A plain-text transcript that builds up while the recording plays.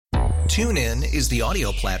TuneIn is the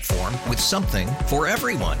audio platform with something for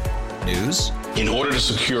everyone. News. In order to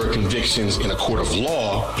secure convictions in a court of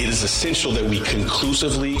law, it is essential that we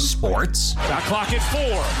conclusively. Sports. Shot clock at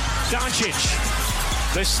 4.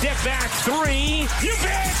 Doncic. The step back 3. You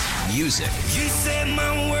bet. Music. You set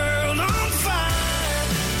my world on fire.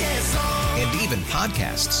 Yes, and even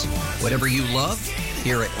podcasts. Whatever you love,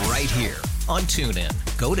 hear it right here on TuneIn.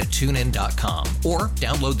 Go to TuneIn.com or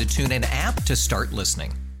download the TuneIn app to start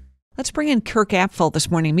listening. Let's bring in Kirk Apffel this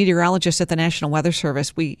morning, meteorologist at the National Weather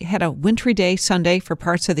Service. We had a wintry day Sunday for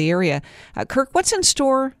parts of the area. Kirk, what's in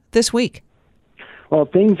store this week? Well,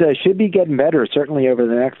 things should be getting better, certainly over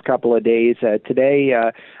the next couple of days. Today,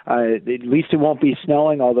 at least it won't be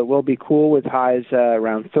snowing, although it will be cool with highs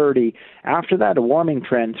around 30. After that, a warming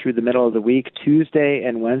trend through the middle of the week. Tuesday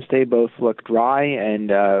and Wednesday both look dry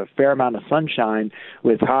and a fair amount of sunshine,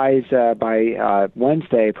 with highs by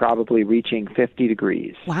Wednesday probably reaching 50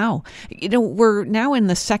 degrees. Wow. You know, we're now in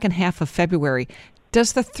the second half of February.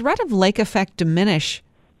 Does the threat of lake effect diminish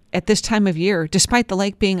at this time of year, despite the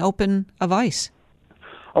lake being open of ice?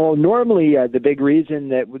 Oh, normally the big reason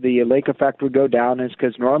that the lake effect would go down is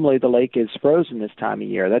because normally the lake is frozen this time of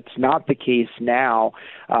year. That's not the case now,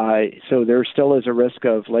 so there still is a risk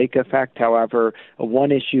of lake effect. However,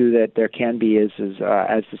 one issue that there can be is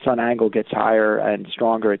as the sun angle gets higher and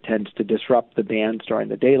stronger, it tends to disrupt the bands during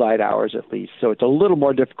the daylight hours at least. So it's a little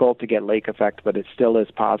more difficult to get lake effect, but it still is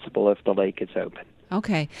possible if the lake is open.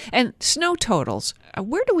 Okay. And snow totals.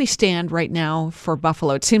 Where do we stand right now for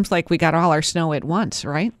Buffalo? It seems like we got all our snow at once,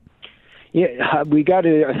 right? Yeah, we got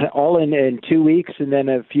it all in 2 weeks, and then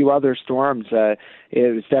a few other storms.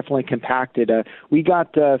 It was definitely compacted. We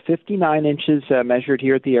got 59 inches measured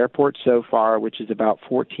here at the airport so far, which is about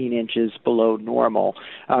 14 inches below normal,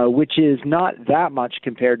 which is not that much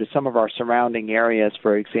compared to some of our surrounding areas.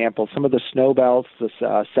 For example, some of the snow belts,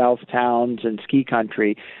 the south towns and ski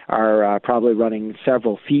country are probably running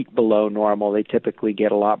several feet below normal. They typically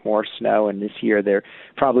get a lot more snow, and this year they're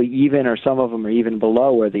probably even, or some of them are even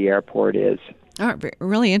below where the airport is. All right,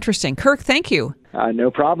 really interesting. Kirk, thank you.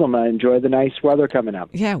 No problem. Enjoy the nice weather coming up.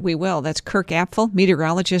 Yeah, we will. That's Kirk Apffel,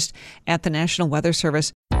 meteorologist at the National Weather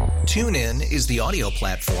Service. TuneIn is the audio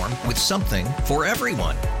platform with something for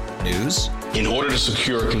everyone. News. In order to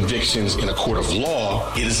secure convictions in a court of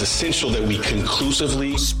law, it is essential that we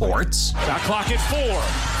conclusively. Sports. Shot clock at 4.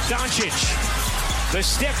 Doncic. The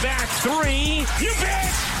step back 3. You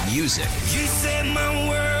bet. Music. You set my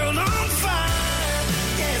world on fire.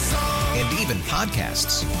 Yes, and even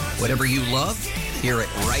podcasts. Whatever you love, hear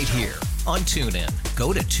it right here on TuneIn.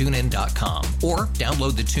 Go to TuneIn.com or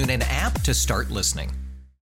download the TuneIn app to start listening.